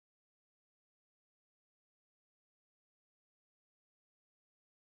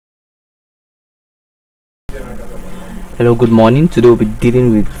Hello, good morning. Today we'll be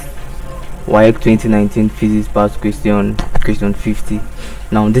dealing with WAEC 2019 physics past question 50.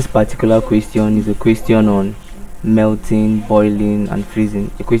 Now this particular question is a question on melting, boiling and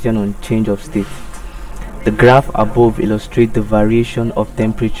freezing, a question on change of state. The graph above illustrates the variation of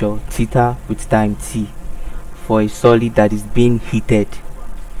temperature theta with time t for a solid that is being heated.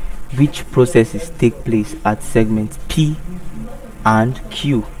 Which processes take place at segments P and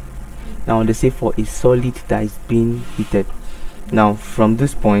Q? Now they say for a solid that is being heated. Now from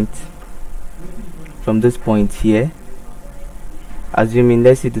this point here, assuming,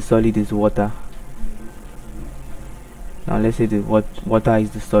 let's say the solid is water. Now let's say the water is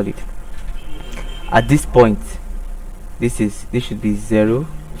the solid. At this point, this should be 0.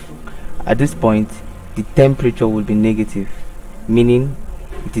 At this point the temperature will be negative, meaning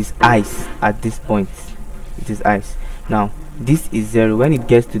it is ice. At this point it is ice. Now this is 0. When it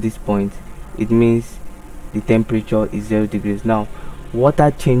gets to this point, it means the temperature is 0 degrees. Now water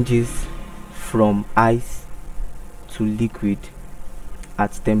changes from ice to liquid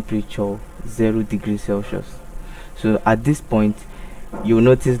at temperature 0 degrees Celsius. So at this point you'll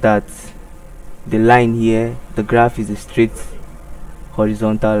notice that the line here, the graph, is a straight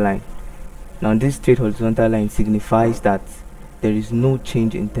horizontal line. Now this straight horizontal line signifies that there is no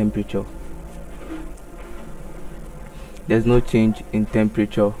change in temperature. There's no change in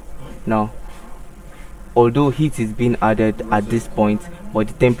temperature. Now although heat is being added at this point, but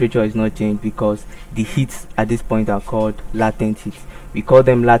the temperature is not changed because the heats at this point are called latent heat. We call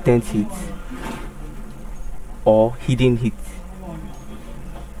them latent heat or hidden heat.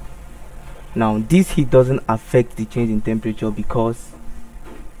 Now this heat doesn't affect the change in temperature because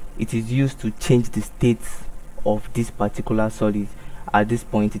it is used to change the state of this particular solid. At this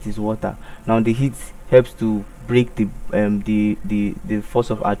point it is water. Now the heat helps to break the force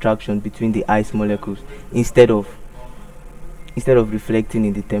of attraction between the ice molecules instead of reflecting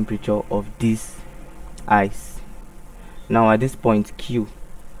in the temperature of this ice. Now at this point Q,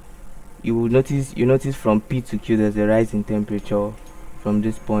 you notice from P to Q there's a rise in temperature. From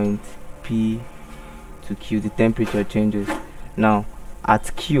this point P to Q the temperature changes. Now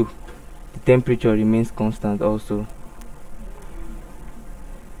at Q the temperature remains constant also,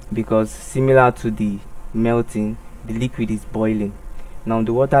 because similar to the melting, the liquid is boiling. Now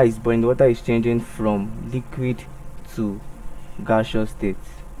the water is boiling. The water is changing from liquid to gaseous state.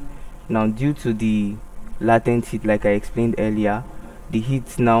 Now due to the latent heat, like I explained earlier, the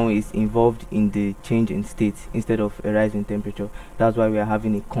heat now is involved in the change in state instead of a rise in temperature. That's why we are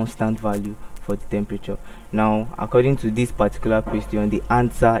having a constant value for the temperature. Now according to this particular question, the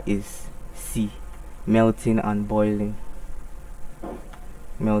answer is C, melting and boiling.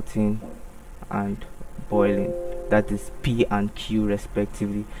 Melting and boiling, that is P and Q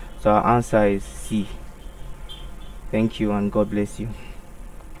respectively. So our answer is C. Thank you and God bless you.